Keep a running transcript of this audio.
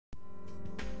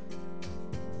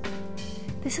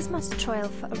This is my tutorial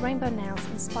for a rainbow nails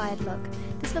inspired look.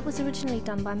 This look was originally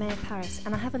done by MayaParis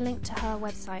and I have a link to her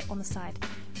website on the side.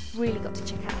 You've really got to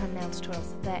check out her nail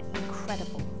tutorials, they're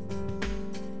incredible.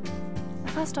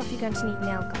 First off, you're going to need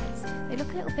nail guides. They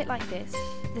look a little bit like this.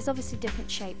 There's obviously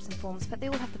different shapes and forms, but they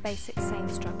all have the basic same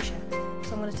structure.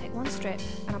 So I'm going to take one strip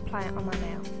and apply it on my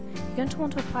nail. You're going to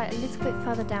want to apply it a little bit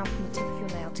further down from the tip of your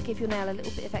nail to give your nail a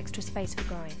little bit of extra space for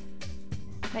growing.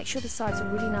 Make sure the sides are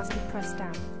really nicely pressed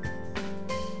down.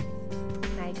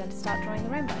 Now you're going to start drawing the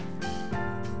rainbow.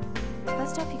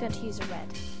 First off, you're going to use a red.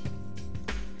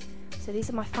 So these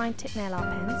are my fine tip nail art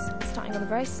pens, starting on the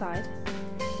very side.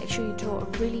 Make sure you draw a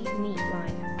really neat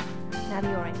line. Now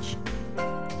the orange.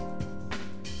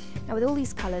 Now with all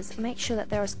these colours, make sure that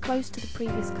they're as close to the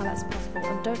previous colour as possible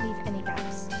and don't leave any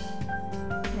gaps.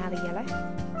 Now the yellow.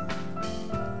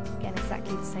 Again,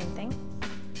 exactly the same thing.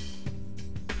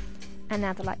 And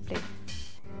now the light blue.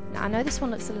 Now I know this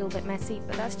one looks a little bit messy,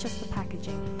 but that's just the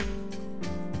packaging.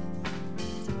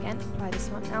 So again, apply this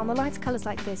one. Now on the lighter colours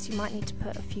like this, you might need to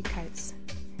put a few coats.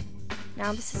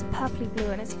 Now this is purpley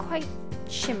blue and it's quite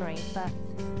shimmery, but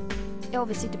it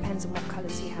obviously depends on what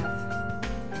colours you have.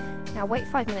 Now wait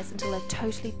 5 minutes until they're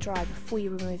totally dry before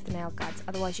you remove the nail guides,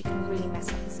 otherwise you can really mess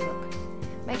up this look.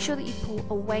 Make sure that you pull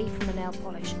away from the nail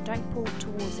polish, don't pull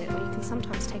towards it, or you can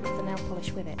sometimes take off the nail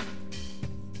polish with it.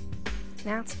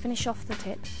 Now to finish off the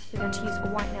tip, we're going to use a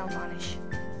white nail varnish.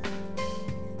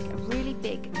 Get a really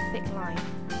big, thick line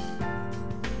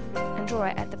and draw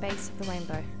it at the base of the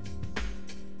rainbow.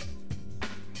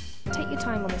 Take your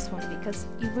time on this one because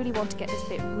you really want to get this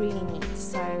bit really neat,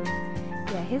 so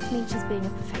yeah, here's me just being a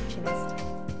perfectionist.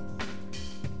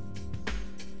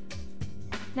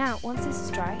 Now, once this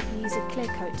is dry, you use a clear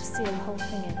coat to seal the whole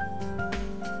thing in.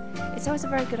 It's always a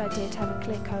very good idea to have a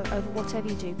clear coat over whatever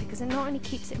you do because it not only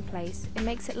keeps it in place, it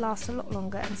makes it last a lot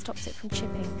longer and stops it from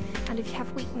chipping, and if you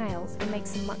have weak nails, it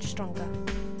makes them much stronger.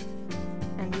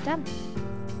 And you're done!